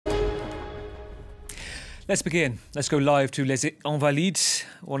Let's begin. Let's go live to Les Invalides,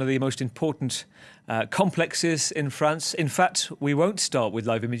 one of the most important complexes in France. In fact, we won't start with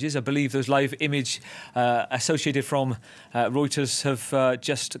live images. I believe those live image associated from Reuters have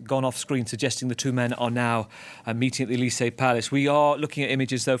just gone off screen, suggesting the two men are now meeting at the Élysée Palace. We are looking at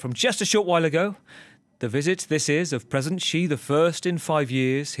images, though, from just a short while ago. The visit, this is, of President Xi, the first in 5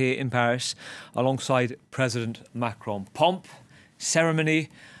 years here in Paris, alongside President Macron. Pomp, ceremony,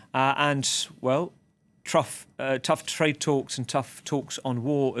 and, well, tough trade talks and tough talks on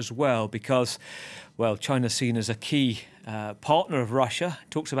war as well, because, well, China's seen as a key partner of Russia.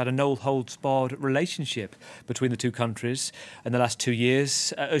 Talks about a no-holds-barred relationship between the two countries in the last 2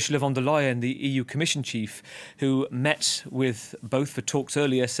 years. Ursula von der Leyen, the EU Commission chief, who met with both for talks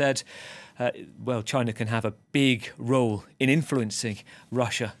earlier, said, well, China can have a big role in influencing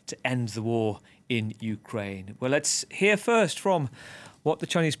Russia to end the war in Ukraine. Well, let's hear first from what the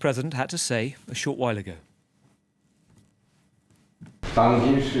Chinese president had to say a short while ago.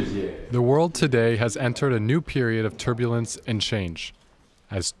 The world today has entered a new period of turbulence and change,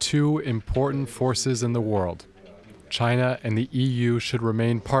 as two important forces in the world, China and the EU, should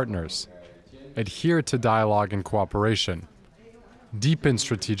remain partners, adhere to dialogue and cooperation, deepen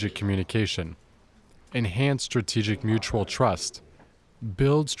strategic communication, enhance strategic mutual trust,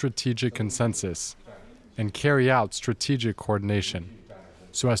 build strategic consensus, and carry out strategic coordination,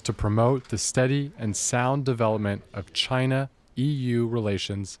 so as to promote the steady and sound development of China-EU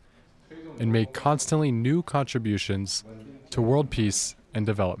relations and make constantly new contributions to world peace and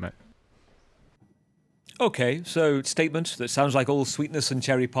development. OK, so statement that sounds like all sweetness and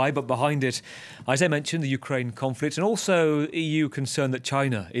cherry pie, but behind it, as I mentioned, the Ukraine conflict, and also EU concern that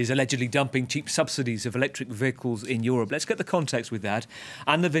China is allegedly dumping cheap subsidies of electric vehicles in Europe. Let's get the context with that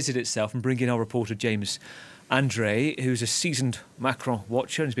and the visit itself and bring in our reporter James Andre, who's a seasoned Macron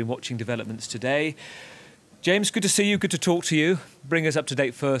watcher and has been watching developments today. James, good to see you, good to talk to you. Bring us up to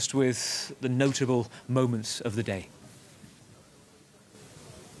date first with the notable moments of the day.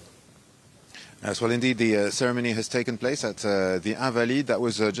 Yes, well, indeed, the ceremony has taken place at the Invalides. That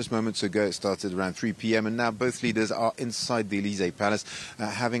was just moments ago. It started around 3 p.m. and now both leaders are inside the Élysée Palace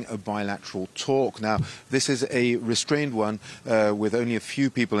having a bilateral talk. Now, this is a restrained one with only a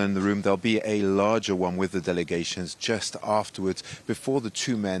few people in the room. There'll be a larger one with the delegations just afterwards, before the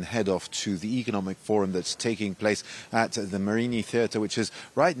two men head off to the economic forum that's taking place at the Marigny Theatre, which is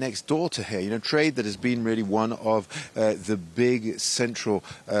right next door to here. You know, trade that has been really one of the big central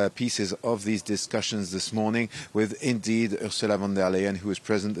pieces of these discussions this morning, with indeed Ursula von der Leyen, who was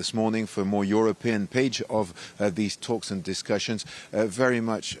present this morning for a more European page of these talks and discussions, very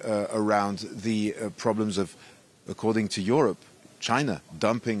much around the problems of, according to Europe, China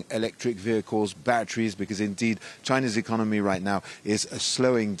dumping electric vehicles, batteries, because indeed China's economy right now is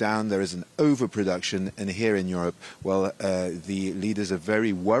slowing down. There is an overproduction, and here in Europe, well, the leaders are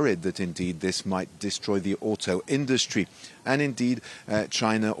very worried that indeed this might destroy the auto industry. And indeed,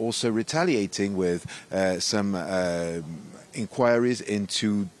 China also retaliating with some inquiries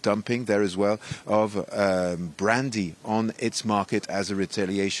into dumping there as well of brandy on its market as a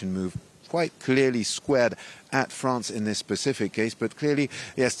retaliation move, quite clearly squared at France in this specific case, but clearly,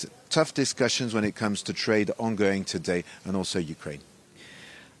 yes, tough discussions when it comes to trade ongoing today, and also Ukraine.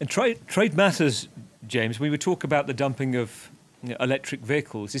 And trade matters, James. We would talk about the dumping of electric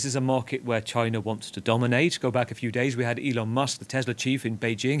vehicles. This is a market where China wants to dominate. Go back a few days, we had Elon Musk, the Tesla chief in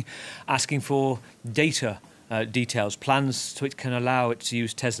Beijing, asking for data details, plans which can allow it to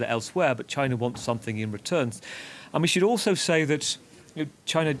use Tesla elsewhere, but China wants something in return. And we should also say that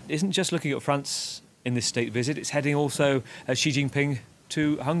China isn't just looking at France in this state visit, it's heading also Xi Jinping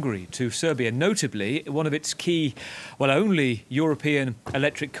to Hungary, to Serbia. Notably, one of its key, well, only European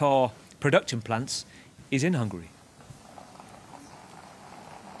electric car production plants is in Hungary.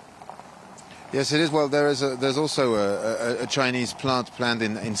 Yes, it is. Well, there's also a Chinese plant planned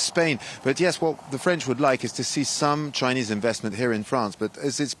in Spain. But yes, what the French would like is to see some Chinese investment here in France. But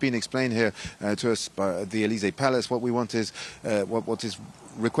as it's been explained here to us by the Élysée Palace, what we want is what is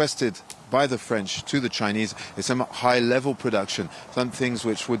requested by the French to the Chinese is some high-level production, some things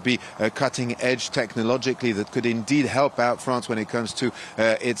which would be cutting-edge technologically that could indeed help out France when it comes to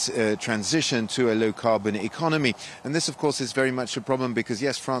its transition to a low-carbon economy. And this, of course, is very much a problem because,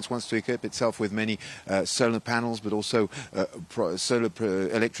 yes, France wants to equip itself with many solar panels, but also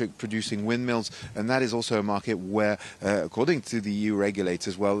electric producing windmills. And that is also a market where, according to the EU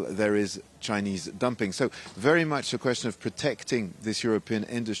regulators, well, there is Chinese dumping. So very much a question of protecting this European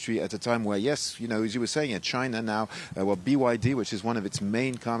industry at a time time where, yes, you know, as you were saying, China now, BYD, which is one of its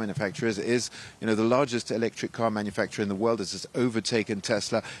main car manufacturers, is, you know, the largest electric car manufacturer in the world. Has overtaken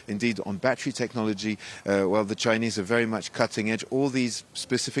Tesla. Indeed, on battery technology, the Chinese are very much cutting edge. All these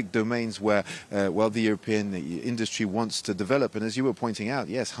specific domains where, the European industry wants to develop. And as you were pointing out,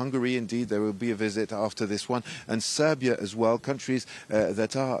 yes, Hungary, indeed, there will be a visit after this one, and Serbia as well, countries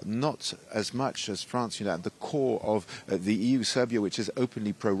that are not as much as France, you know, at the core of the EU. Serbia, which is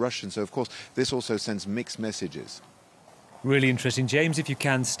openly pro-Russian. So, of course, this also sends mixed messages. Really interesting. James, if you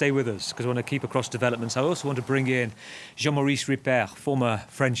can, stay with us, because I want to keep across developments. I also want to bring in Jean-Maurice Ripert, former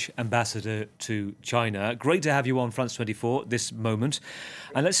French ambassador to China. Great to have you on France 24 this moment.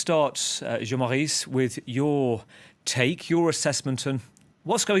 And let's start, Jean-Maurice, with your take, your assessment on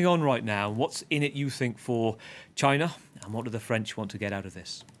what's going on right now, what's in it, you think, for China, and what do the French want to get out of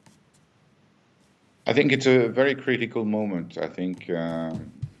this? I think it's a very critical moment. I think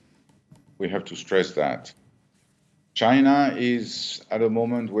we have to stress that. China is at a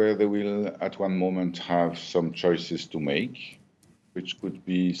moment where they will, at one moment, have some choices to make, which could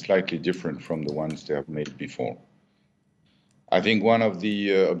be slightly different from the ones they have made before. I think one of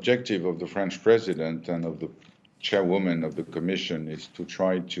the objectives of the French president and of the chairwoman of the Commission is to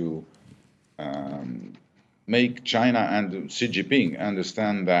try to make China and Xi Jinping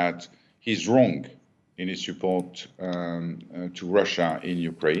understand that he's wrong in his support to Russia in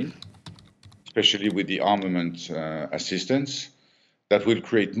Ukraine, especially with the armament assistance that will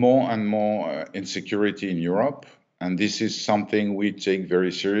create more and more insecurity in Europe. And this is something we take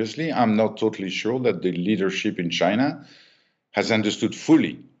very seriously. I'm not totally sure that the leadership in China has understood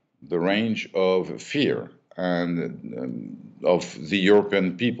fully the range of fear and of the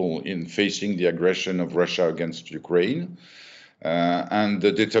European people in facing the aggression of Russia against Ukraine, and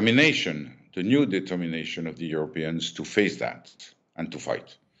the determination, the new determination of the Europeans to face that and to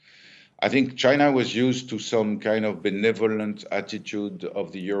fight. I think China was used to some kind of benevolent attitude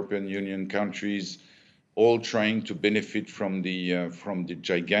of the European Union countries, all trying to benefit from the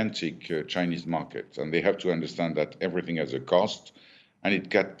gigantic Chinese market. And they have to understand that everything has a cost, and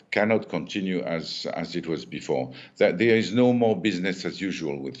it cannot continue as it was before. That there is no more business as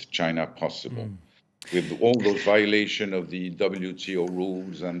usual with China possible. With all those violations of the WTO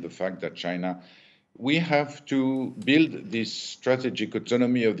rules and the fact that China, we have to build this strategic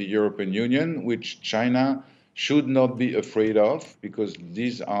autonomy of the European Union, which China should not be afraid of, because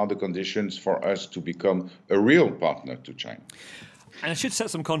these are the conditions for us to become a real partner to China. And I should set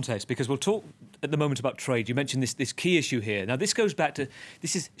some context, because we'll talk at the moment about trade. You mentioned this key issue here. Now, this goes back to,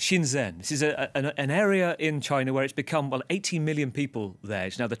 this is Shenzhen. This is an area in China where it's become, 18 million people there.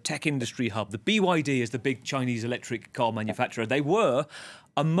 It's now the tech industry hub. The BYD is the big Chinese electric car manufacturer. They were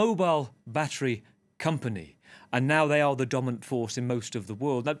a mobile battery company, and now they are the dominant force in most of the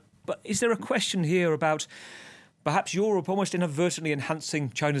world. Now, but is there a question here about perhaps Europe almost inadvertently enhancing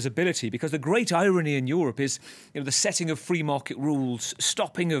China's ability? Because the great irony in Europe is, the setting of free market rules,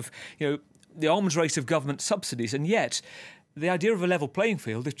 stopping of, the arms race of government subsidies, and yet the idea of a level playing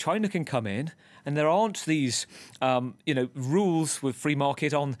field, if China can come in and there aren't these, rules with free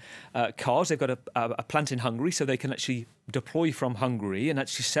market on cars, they've got a plant in Hungary, so they can actually deploy from Hungary and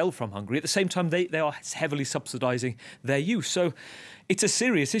actually sell from Hungary. At the same time, they are heavily subsidising their use. So it's a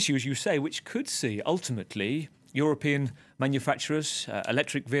serious issue, as you say, which could see ultimately European manufacturers,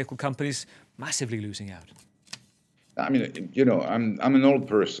 electric vehicle companies, massively losing out. I mean, I'm an old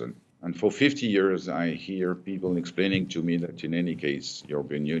person. And for 50 years, I hear people explaining to me that in any case,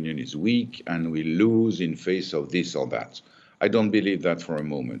 European Union is weak and we lose in face of this or that. I don't believe that for a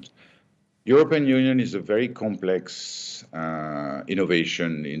moment. European Union is a very complex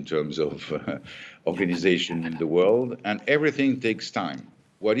innovation in terms of organization in the world, and everything takes time.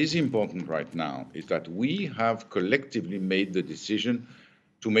 What is important right now is that we have collectively made the decision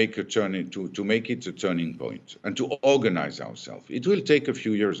to make it a turning point and to organize ourselves. It will take a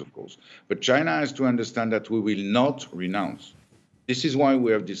few years, of course, but China has to understand that we will not renounce. This is why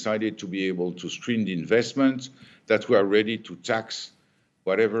we have decided to be able to stream the investment, that we are ready to tax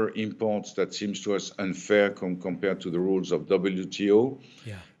whatever imports that seems to us unfair compared to the rules of WTO.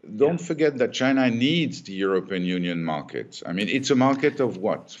 Don't forget that China needs the European Union market. I mean, it's a market of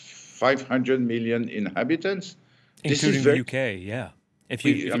what, 500 million inhabitants? Including the UK, If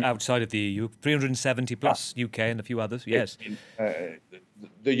you're outside of the EU, 370 plus UK and a few others, yes.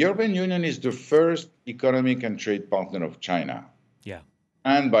 The European Union is the first economic and trade partner of China.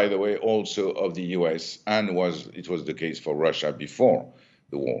 And by the way, also of the US, and it was the case for Russia before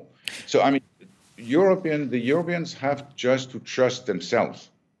the war. So, I mean, the Europeans have just to trust themselves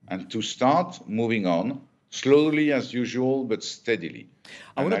and to start moving on slowly as usual, but steadily.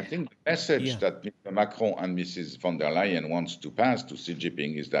 And I think the message Yeah. that Mr. Macron and Mrs. von der Leyen wants to pass to Xi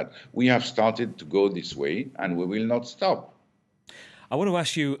Jinping is that we have started to go this way and we will not stop. I want to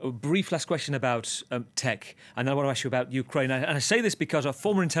ask you a brief last question about tech, and then I want to ask you about Ukraine. And I say this because a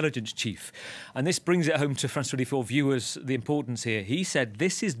former intelligence chief, and this brings it home to France 24 viewers, the importance here. He said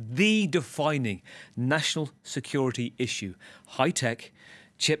this is the defining national security issue. High-tech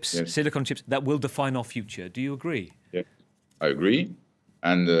chips, Yes. silicon chips, that will define our future. Do you agree? Yes, I agree.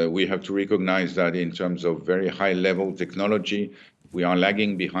 And we have to recognize that in terms of very high-level technology, we are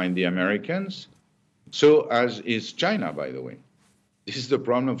lagging behind the Americans. So as is China, by the way. This is the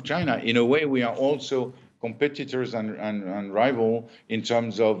problem of China. In a way, we are also competitors and rival in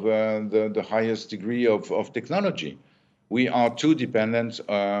terms of the highest degree of technology. We are too dependent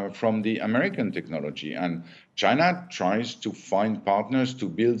from the American technology. And China tries to find partners to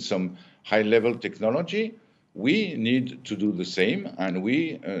build some high-level technology. We need to do the same, and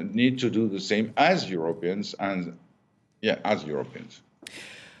we need to do the same as Europeans. As Europeans.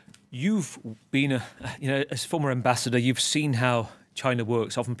 You've been, as former ambassador, you've seen how China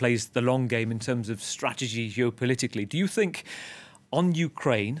works, often plays the long game in terms of strategy geopolitically. Do you think on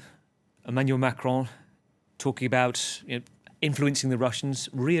Ukraine, Emmanuel Macron talking about influencing the Russians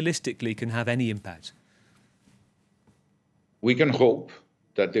realistically can have any impact? We can hope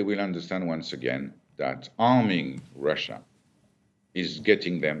that they will understand once again that arming Russia is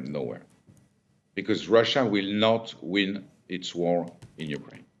getting them nowhere, because Russia will not win its war in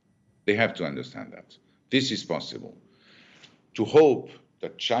Ukraine. They have to understand that. This is possible. To hope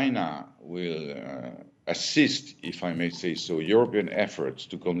that China will assist, if I may say so, European efforts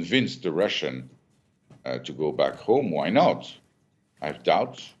to convince the Russian to go back home, why not? I have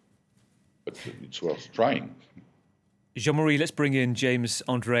doubts, but it's worth trying. Jean-Maurice, let's bring in James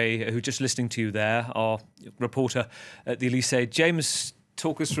Andre, who's just listening to you there, our reporter at the Elysee. James,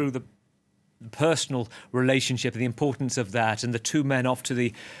 talk us through the personal relationship and the importance of that, and the two men off to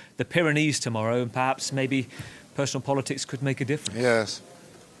the Pyrenees tomorrow, and perhaps maybe personal politics could make a difference. Yes.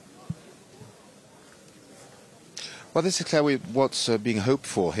 Well, this is clearly what's being hoped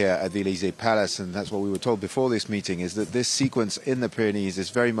for here at the Elysee Palace, and that's what we were told before this meeting, is that this sequence in the Pyrenees is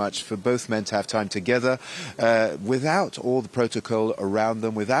very much for both men to have time together without all the protocol around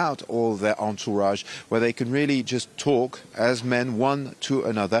them, without all their entourage, where they can really just talk as men, one to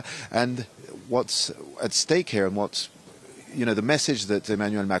another. And what's at stake here, and what's the message that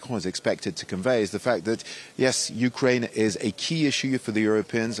Emmanuel Macron is expected to convey is the fact that, yes, Ukraine is a key issue for the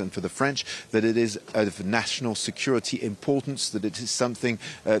Europeans and for the French, that it is of national security importance, that it is something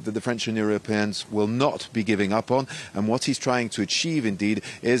that the French and Europeans will not be giving up on. And what he's trying to achieve, indeed,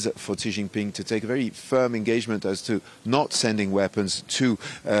 is for Xi Jinping to take a very firm engagement as to not sending weapons to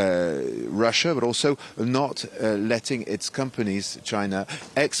Russia, but also not letting its companies, China,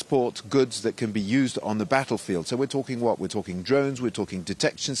 export goods that can be used on the battlefield. So we're talking what? We're talking drones, we're talking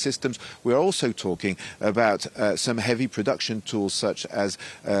detection systems, we're also talking about some heavy production tools such as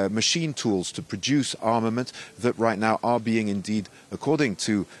machine tools to produce armament that right now are being indeed, according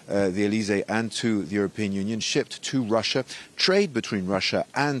to the Elysee and to the European Union, shipped to Russia. Trade between Russia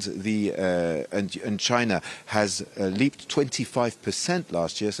and and China has leaped 25%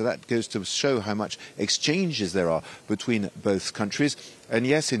 last year, so that goes to show how much exchanges there are between both countries. And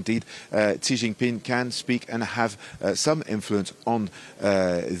yes, indeed, Xi Jinping can speak and have some influence on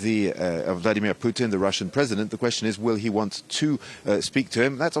Vladimir Putin, the Russian president. The question is, will he want to speak to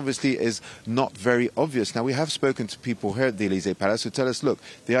him? That obviously is not very obvious. Now, we have spoken to people here at the Elysee Palace who tell us, look,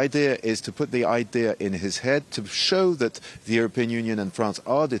 the idea is to put the idea in his head, to show that the European Union and France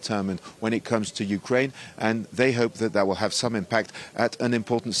are determined when it comes to Ukraine, and they hope that that will have some impact at an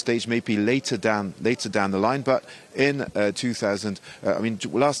important stage, maybe later down the line. But in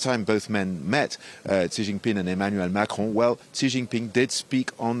last time both men met, Xi Jinping and Emmanuel Macron, well, Xi Jinping did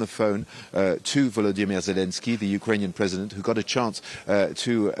speak on the phone to Volodymyr Zelensky, the Ukrainian president, who got a chance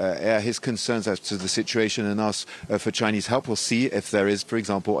to air his concerns as to the situation and ask for Chinese help. We'll see if there is, for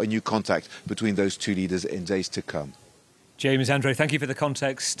example, a new contact between those two leaders in days to come. James Andre, thank you for the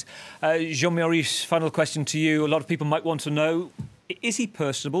context. Jean-Maurice, final question to you. A lot of people might want to know, is he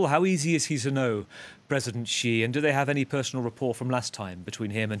personable? How easy is he to know President Xi? And do they have any personal rapport from last time between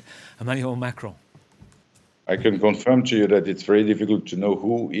him and Emmanuel Macron? I can confirm to you that it's very difficult to know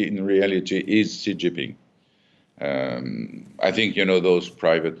who in reality is Xi Jinping. I think, those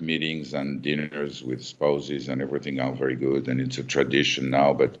private meetings and dinners with spouses and everything are very good, and it's a tradition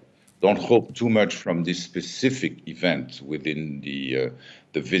now, but don't hope too much from this specific event within the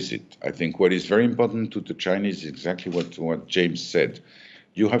visit. I think what is very important to the Chinese is exactly what James said.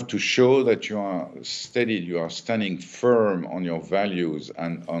 You have to show that you are steady, you are standing firm on your values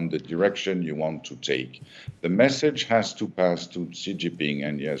and on the direction you want to take. The message has to pass to Xi Jinping,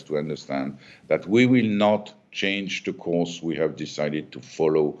 and he has to understand that we will not change the course we have decided to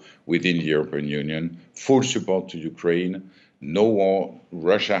follow within the European Union. Full support to Ukraine, no war,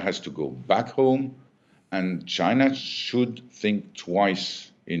 Russia has to go back home, and China should think twice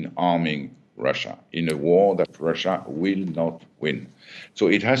in arming Russia in a war that Russia will not win. So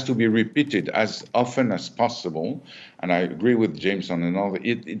it has to be repeated as often as possible. And I agree with James on another.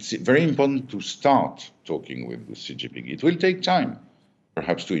 It's very important to start talking with Xi Jinping. It will take time,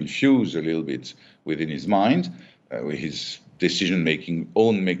 perhaps to infuse a little bit within his mind, with his decision-making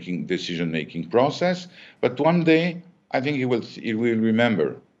process. But one day, I think he will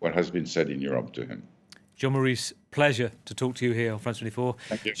remember what has been said in Europe to him. Jean-Maurice, pleasure to talk to you here on France 24.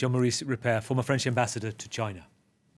 Thank you. Jean-Maurice Ripert, former French ambassador to China.